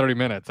us to 30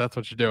 minutes. That's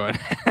what you're doing.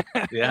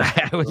 Yeah,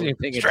 I wasn't even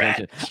paying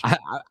attention.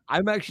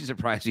 I'm actually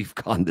surprised you've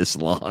gone this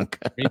long.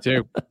 Me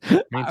too.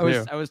 I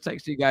was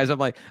texting you guys. I'm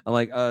like,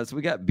 so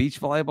we got beach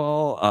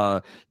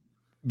volleyball.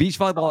 Beach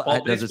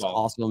volleyball does this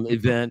awesome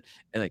event,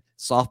 and like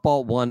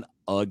softball won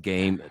a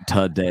game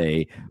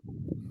today.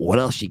 What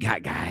else you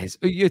got, guys?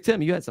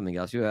 Tim, you had something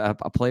else. You had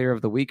a player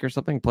of the week or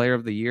something? Player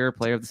of the year,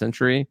 player of the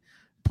century,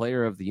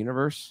 player of the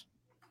universe?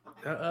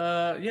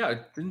 Yeah.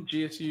 Didn't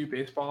GSU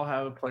baseball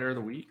have a player of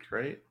the week,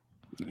 right?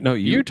 No,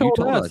 you told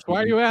us.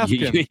 Why are you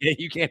asking?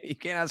 You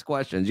can't ask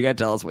questions. You got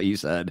to tell us what you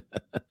said.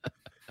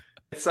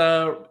 It's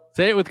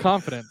say it with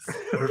confidence.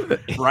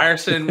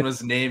 Ryerson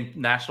was named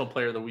National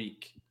Player of the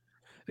Week.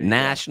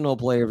 National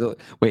Player of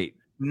the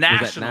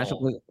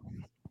National.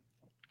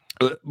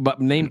 But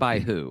named by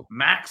who?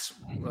 Max.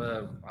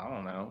 I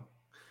don't know.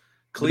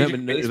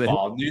 Collegiate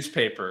Baseball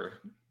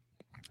newspaper.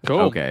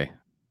 Cool. Okay.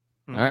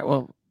 All right.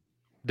 Well,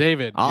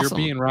 David, awesome.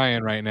 You're being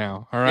Ryan right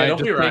now. All right. Yeah,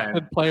 don't be Ryan.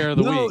 The player of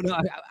the week. No,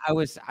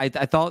 I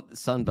thought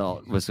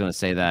Sunbelt was going to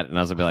say that, and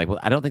I was going to be like, well,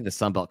 I don't think the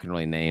Sunbelt can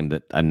really name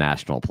a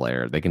national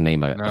player. They can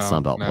name a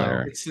Sunbelt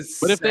player.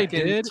 But if they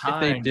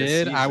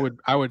did,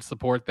 I would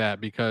support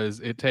that because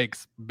it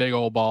takes big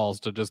old balls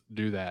to just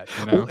do that.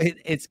 You know,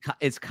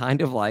 it's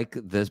kind of like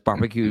this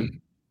barbecue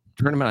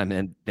tournament I'm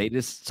in. They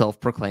just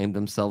self-proclaimed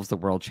themselves the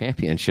world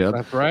championship.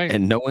 That's right,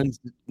 and no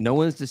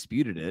one's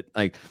disputed it.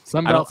 Like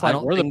Sunbelt's like,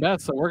 we're the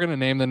best, so we're going to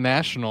name the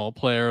national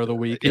player of the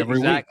week every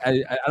week.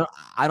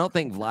 I don't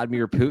think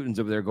Vladimir Putin's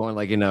over there going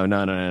like,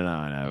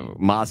 no.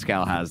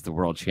 Moscow has the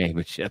world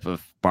championship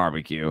of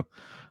barbecue.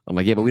 I'm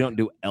like, yeah, but we don't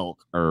do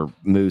elk or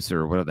moose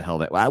or whatever the hell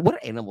that.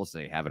 What animals do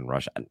they have in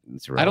Russia?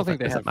 I don't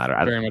think they have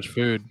very much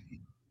food.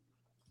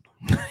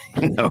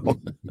 No.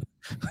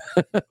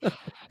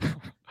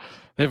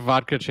 They have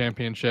vodka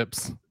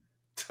championships,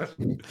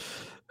 and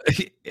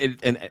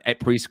at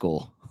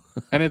preschool,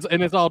 and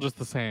it's all just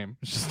the same.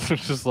 It's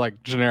just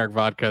like generic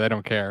vodka. They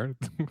don't care.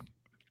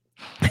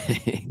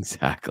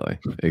 Exactly.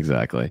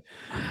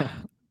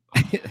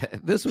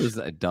 This was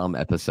a dumb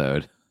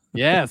episode.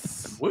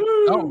 Yes. Woo!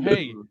 Oh,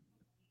 hey.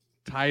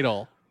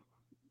 Title.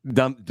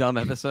 Dumb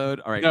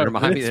episode. All right. No,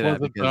 remind me of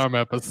that. This was a dumb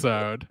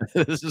episode.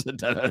 This is a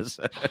dumb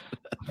episode.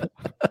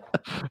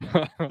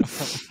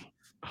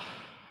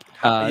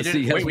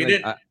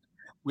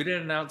 We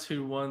didn't announce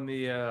who won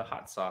the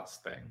hot sauce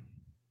thing.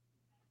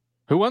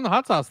 Who won the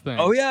hot sauce thing?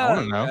 Oh yeah, I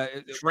don't know.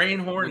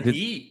 Trainhorn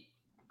Heat.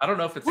 I don't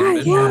know if it's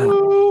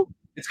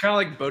It's kind of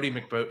like Bodie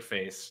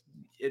McBoatface.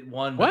 It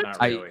won, but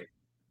not really.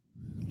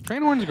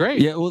 Trainhorn's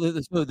great. Yeah, well,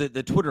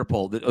 the Twitter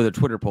poll, the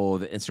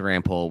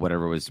Instagram poll,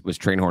 whatever was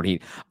Trainhorn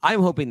Heat.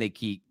 I'm hoping they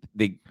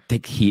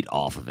take heat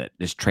off of it.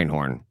 Just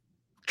Trainhorn.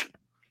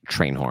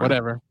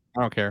 Whatever.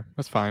 I don't care.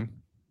 That's fine.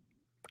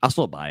 I'll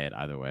still buy it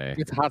either way.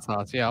 It's hot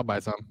sauce. Yeah, I'll buy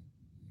some.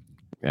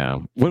 Yeah.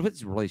 What if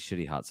it's really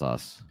shitty hot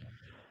sauce?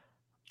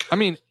 I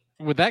mean,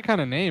 with that kind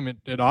of name,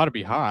 it ought to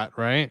be hot,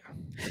 right?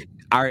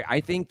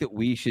 I think that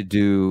we should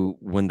do,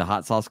 when the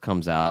hot sauce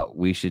comes out,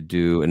 we should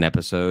do an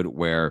episode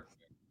where,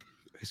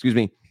 excuse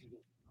me,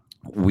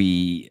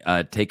 we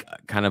take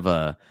kind of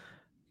a.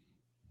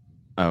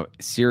 Oh,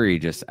 Siri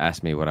just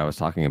asked me what I was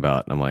talking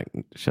about, and I'm like,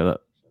 "Shut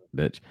up,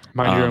 bitch."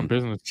 Mind your own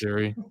business,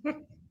 Siri.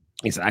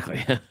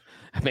 Exactly.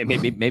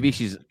 maybe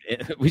she's.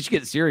 We should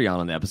get Siri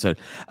on the episode.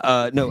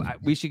 No,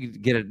 we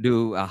should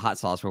do a hot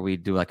sauce where we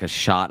do like a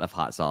shot of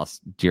hot sauce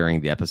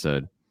during the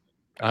episode.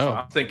 Oh,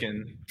 I'm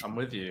thinking. I'm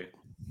with you.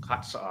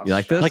 Hot sauce. You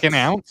like this? Like an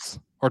ounce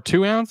or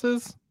 2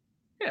 ounces?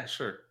 Yeah,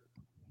 sure.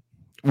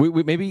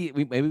 Maybe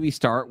we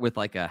start with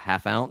like a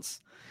half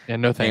ounce. Yeah,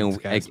 no thanks,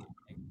 guys.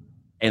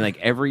 And like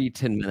every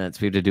 10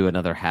 minutes, we have to do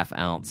another half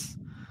ounce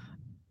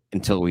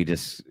until we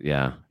just,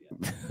 yeah.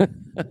 We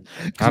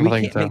can't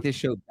make this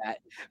show bad.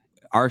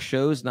 Our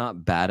show's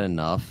not bad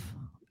enough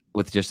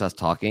with just us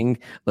talking.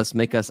 Let's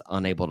make us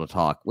unable to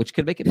talk, which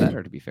could make it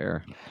better, to be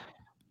fair.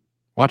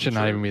 Watch it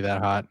not even be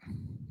that hot.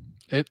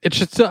 It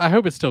should still, I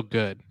hope it's still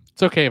good.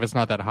 It's okay if it's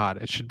not that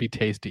hot. It should be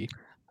tasty.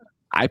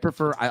 I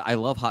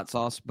love hot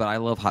sauce, but I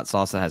love hot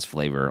sauce that has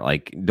flavor.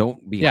 Like,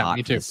 don't be hot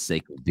for the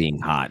sake of being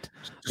hot.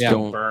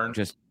 Don't burn.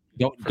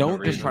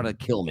 Don't just try to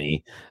kill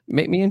me.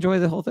 Make me enjoy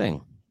the whole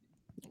thing.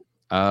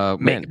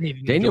 Man,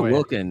 Daniel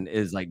Wilkin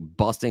is like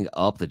busting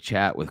up the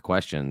chat with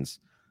questions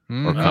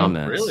or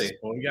comments. Really?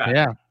 Well,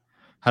 yeah.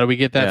 How do we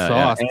get that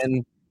sauce? Yeah.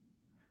 And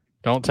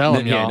don't tell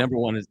him, y'all. Number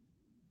one is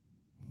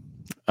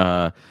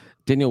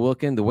Daniel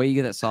Wilkin. The way you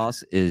get that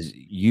sauce is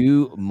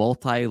you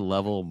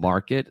multi-level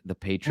market the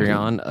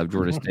Patreon of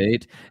Georgia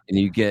State, and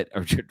you get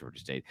Georgia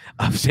State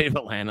of State of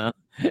Atlanta,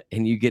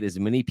 and you get as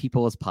many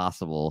people as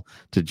possible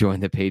to join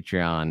the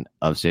Patreon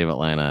of State of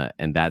Atlanta,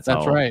 and that's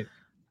right.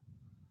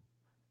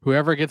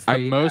 Whoever gets the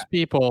most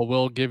people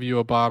will give you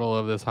a bottle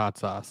of this hot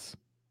sauce.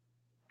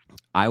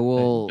 I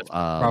will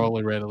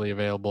probably readily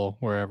available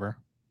wherever.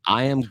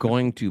 I am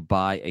going to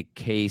buy a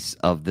case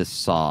of this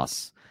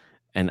sauce,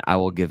 and I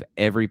will give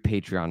every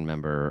Patreon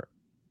member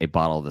a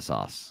bottle of the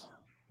sauce.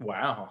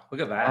 Wow,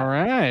 look at that! All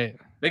right,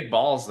 big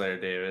balls there,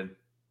 David.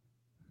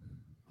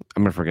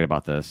 I'm gonna forget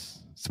about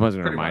this. Someone's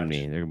gonna remind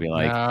me. They're gonna be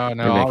like,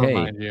 "No, I'll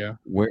remind you."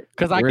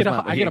 Because I get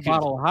a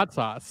bottle of hot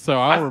sauce, so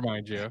I'll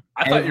remind you.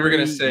 I thought you were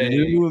gonna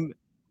say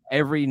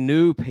every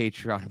new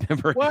Patreon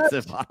member gets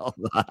a bottle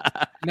of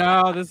that.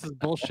 No, this is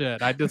bullshit.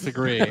 I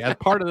disagree. As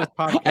part of this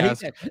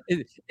podcast,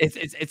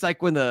 it's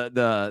like when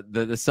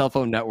the cell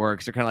phone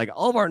networks are kind of like,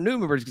 all of our new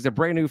members get a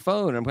brand new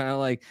phone. I'm kind of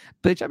like,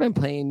 bitch, I've been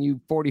paying you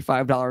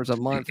 $45 a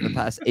month for the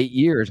past 8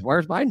 years.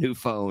 Where's my new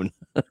phone?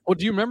 Well,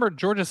 do you remember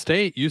Georgia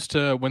State used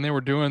to, when they were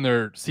doing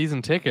their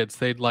season tickets,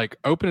 they'd like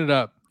open it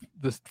up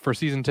for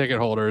season ticket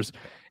holders,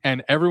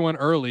 and everyone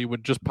early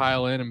would just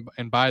pile in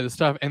and buy the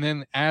stuff. And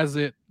then as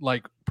it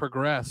like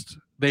progressed,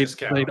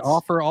 they'd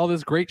offer all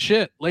this great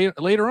shit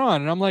later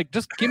on. And I'm like,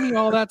 just give me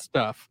all that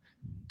stuff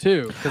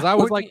too. Because I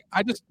was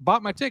I just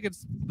bought my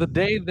tickets the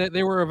day that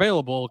they were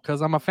available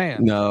because I'm a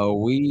fan. No,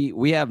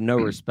 we have no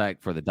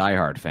respect for the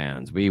diehard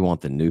fans. We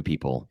want the new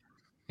people.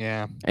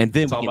 Yeah. And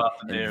then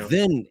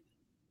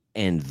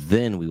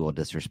then we will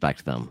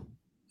disrespect them.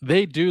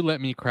 They do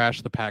let me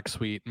crash the pack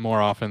suite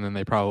more often than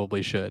they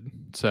probably should.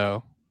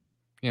 So,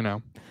 you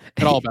know,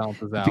 it all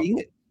balances out.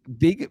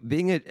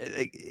 Being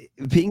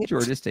a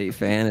Georgia State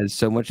fan is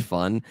so much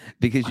fun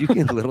because you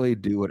can literally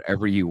do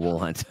whatever you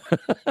want.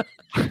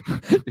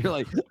 You're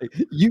like,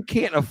 you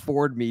can't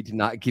afford me to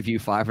not give you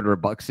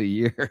 $500 a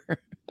year,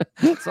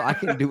 so I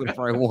can do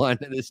whatever I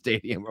want in the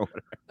stadium or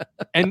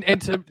whatever.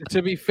 And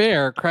to be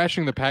fair,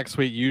 crashing the pack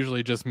suite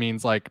usually just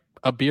means like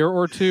a beer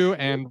or two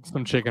and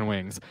some chicken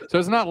wings. So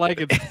it's not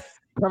like it's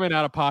coming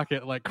out of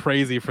pocket like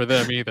crazy for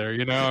them either.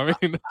 You know what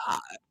I mean?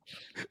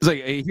 It's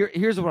like,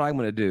 here's what I'm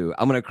gonna do.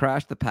 I'm gonna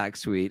crash the pack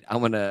suite.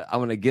 I'm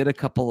gonna get a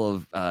couple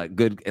of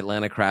good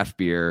Atlanta craft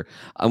beer.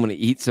 I'm gonna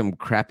eat some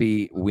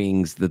crappy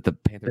wings that the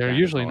Panther. They're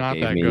usually not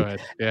that good.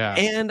 Yeah.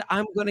 And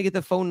I'm gonna get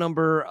the phone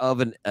number of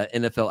an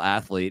NFL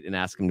athlete and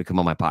ask him to come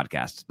on my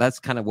podcast. That's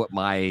kind of what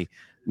my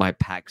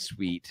pack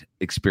suite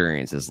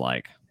experience is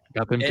like.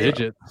 Got them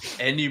digits.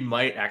 And you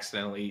might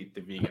accidentally eat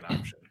the vegan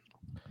option.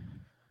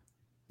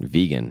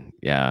 Vegan,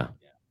 yeah.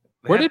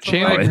 Where did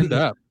Chandon end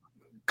up?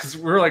 Because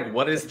we're like,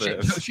 what is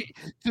this?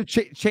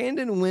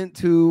 Chandon went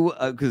to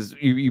because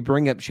you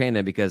bring up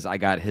Chandon because I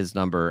got his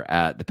number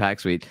at the Pack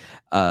Suite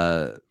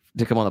to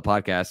come on the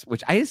podcast.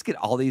 Which I just get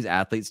all these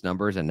athletes'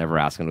 numbers and never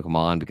ask them to come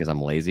on because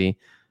I'm lazy.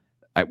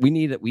 We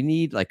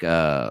need like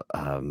a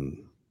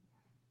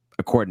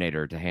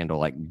coordinator to handle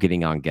like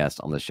getting on guests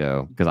on the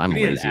show because I'm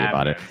lazy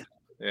about it.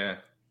 Yeah.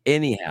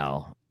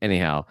 Anyhow,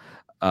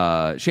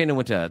 Chandon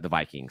went to the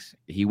Vikings.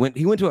 He went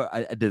to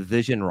a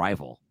division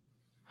rival.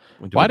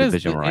 Why does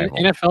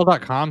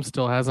NFL.com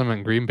still has him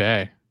in Green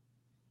Bay?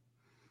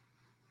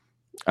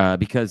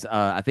 Because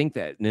I think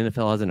that the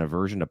NFL has an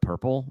aversion to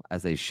purple,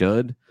 as they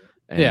should,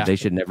 and they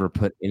should never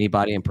put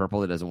anybody in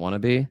purple that doesn't want to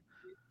be.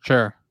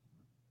 Sure,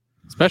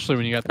 especially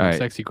when you got the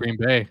sexy Green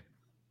Bay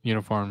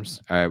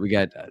uniforms. All right, we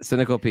got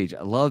Cynical Peach.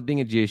 I love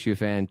being a GSU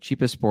fan.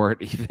 Cheapest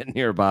sport, even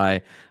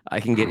nearby. I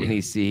can get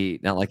any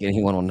seat. Not like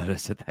anyone will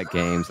notice at that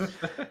games.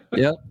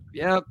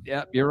 Yep.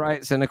 You're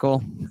right,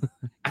 Cynical.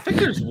 I think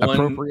there's one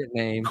appropriate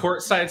name.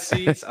 Courtside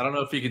seats. I don't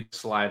know if you could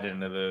slide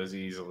into those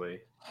easily.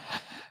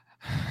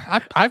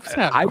 I've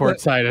sat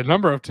courtside a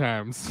number of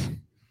times.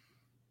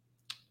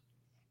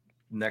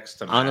 Next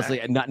to Mac.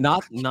 Honestly,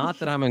 not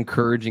that I'm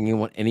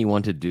encouraging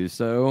anyone to do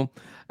so,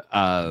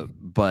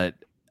 but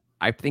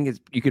I think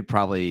you could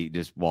probably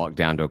just walk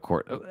down to a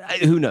court.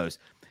 Who knows?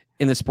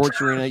 In the sports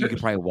arena, you could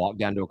probably walk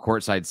down to a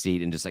courtside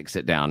seat and just like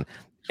sit down.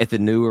 At the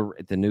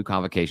new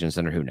Convocation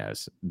Center, who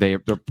knows? They'll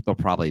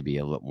probably be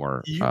a little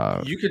more.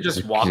 You could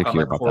just walk on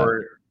the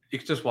court. You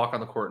could just walk on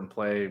the court and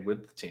play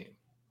with the team.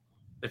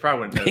 They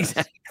probably wouldn't notice.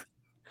 Exactly.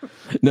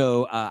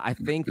 No, I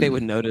think they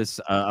would notice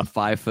a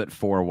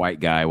 5'4" white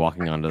guy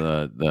walking onto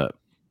the.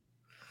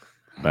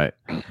 But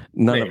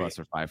none of us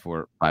are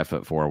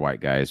 5'4" white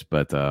guys.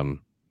 But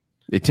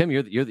Tim,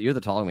 you're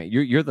the taller man.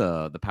 You're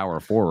the power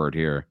forward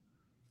here.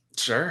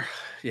 Sure.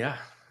 Yeah.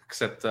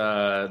 Except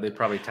they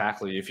probably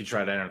tackle you if you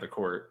try to enter the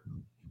court.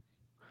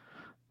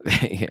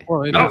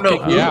 Well, I don't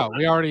know. Yeah,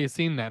 we already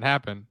seen that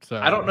happen. So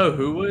I don't know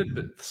who would,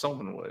 but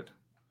someone would.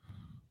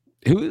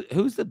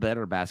 Who's the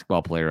better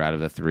basketball player out of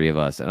the three of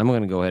us? And I'm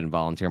going to go ahead and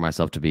volunteer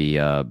myself to be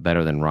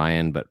better than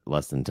Ryan, but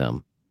less than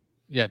Tim.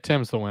 Yeah,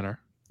 Tim's the winner.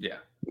 Yeah.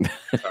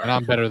 And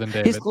I'm better than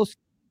David.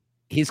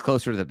 He's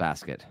closer to the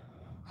basket.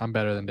 I'm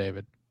better than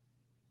David.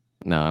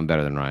 No, I'm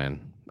better than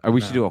Ryan. Or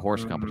we should do a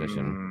horse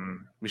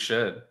competition. We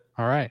should.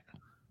 All right.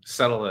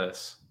 Settle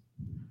this.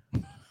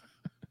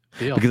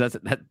 Deal. Because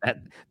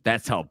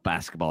that's how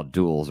basketball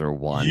duels are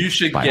won. You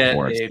should get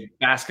a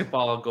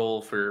basketball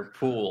goal for your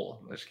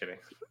pool. Just kidding.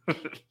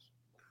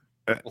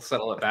 We'll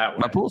settle it that way.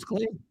 My pool's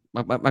clean.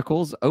 My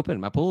pool's open.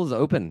 My pool is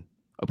open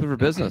for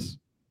business.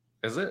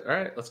 Is it? All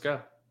right, let's go.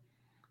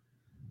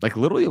 Like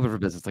literally open for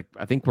business. Like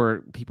I think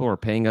people are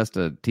paying us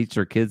to teach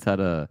their kids how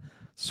to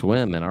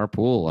swim in our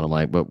pool, and I'm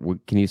like, but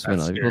can you swim in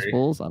other people's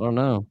pools? I don't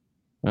know.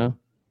 No.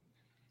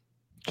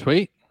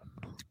 Sweet.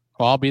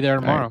 Well, I'll be there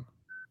tomorrow.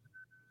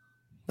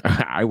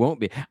 Right. I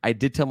won't be. I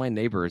did tell my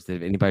neighbors that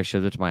if anybody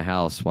shows up to my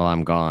house while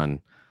I'm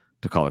gone,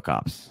 to call the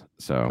cops.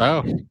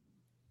 So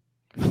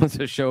let's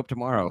just show up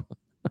tomorrow.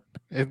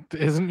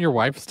 Isn't your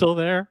wife still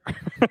there?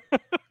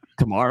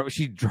 Tomorrow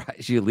she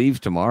leaves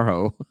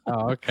tomorrow.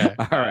 Oh, okay.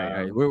 All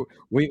right.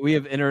 We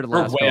have entered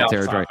last call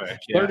territory.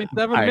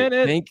 37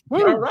 minutes.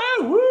 All right.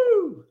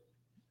 Woo!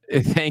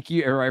 Thank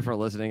you, everybody, for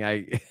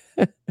listening.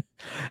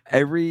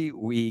 Every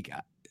week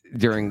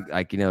during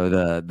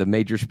the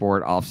major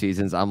sport off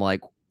seasons, I'm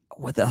like,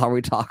 what the hell are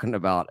we talking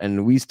about?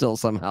 And we still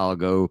somehow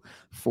go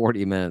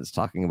 40 minutes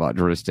talking about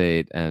Georgia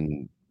State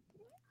and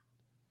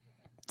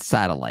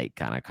satellite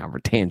kind of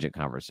tangent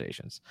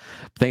conversations.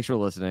 Thanks for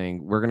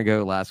listening. We're gonna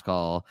go last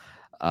call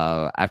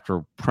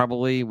after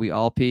probably we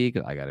all pee.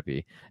 I gotta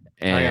pee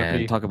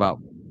and talk about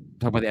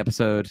the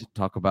episode.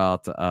 Talk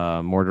about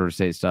more Georgia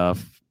State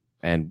stuff,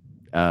 and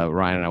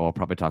Ryan and I will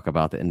probably talk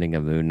about the ending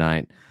of Moon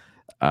Knight.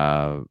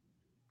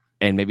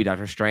 And maybe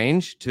Doctor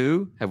Strange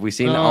too. Have we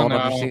seen all of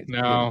Doctor Strange?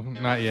 No,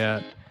 not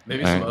yet.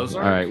 Maybe some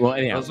Ozark. All right. Well,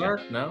 anyhow,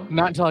 Ozark. No,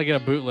 not until I get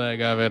a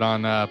bootleg of it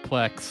on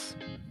Plex.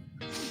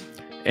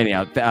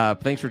 Anyhow,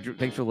 thanks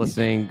for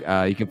listening.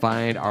 You can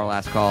find our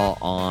last call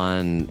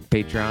on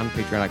Patreon,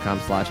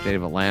 patreon.com/State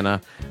of Atlanta.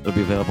 It'll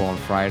be available on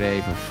Friday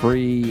for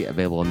free,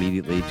 available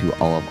immediately to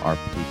all of our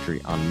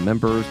Patreon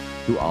members,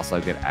 who also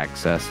get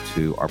access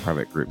to our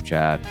private group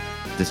chat,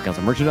 discounts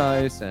on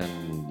merchandise,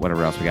 and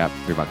whatever else we got,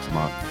 $3 a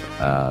month.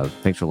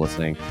 Thanks for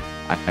listening.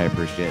 I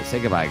appreciate it. Say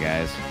goodbye,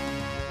 guys.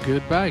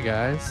 Goodbye,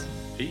 guys.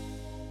 Pete.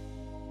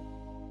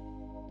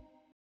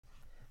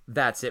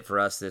 That's it for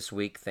us this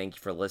week. Thank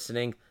you for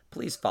listening.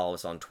 Please follow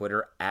us on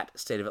Twitter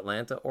 @State of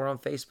Atlanta or on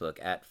Facebook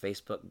at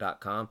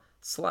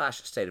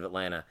facebook.com/State of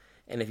Atlanta.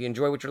 And if you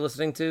enjoy what you're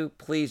listening to,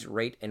 please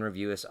rate and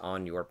review us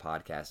on your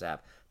podcast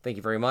app. Thank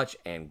you very much,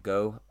 and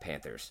go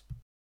Panthers.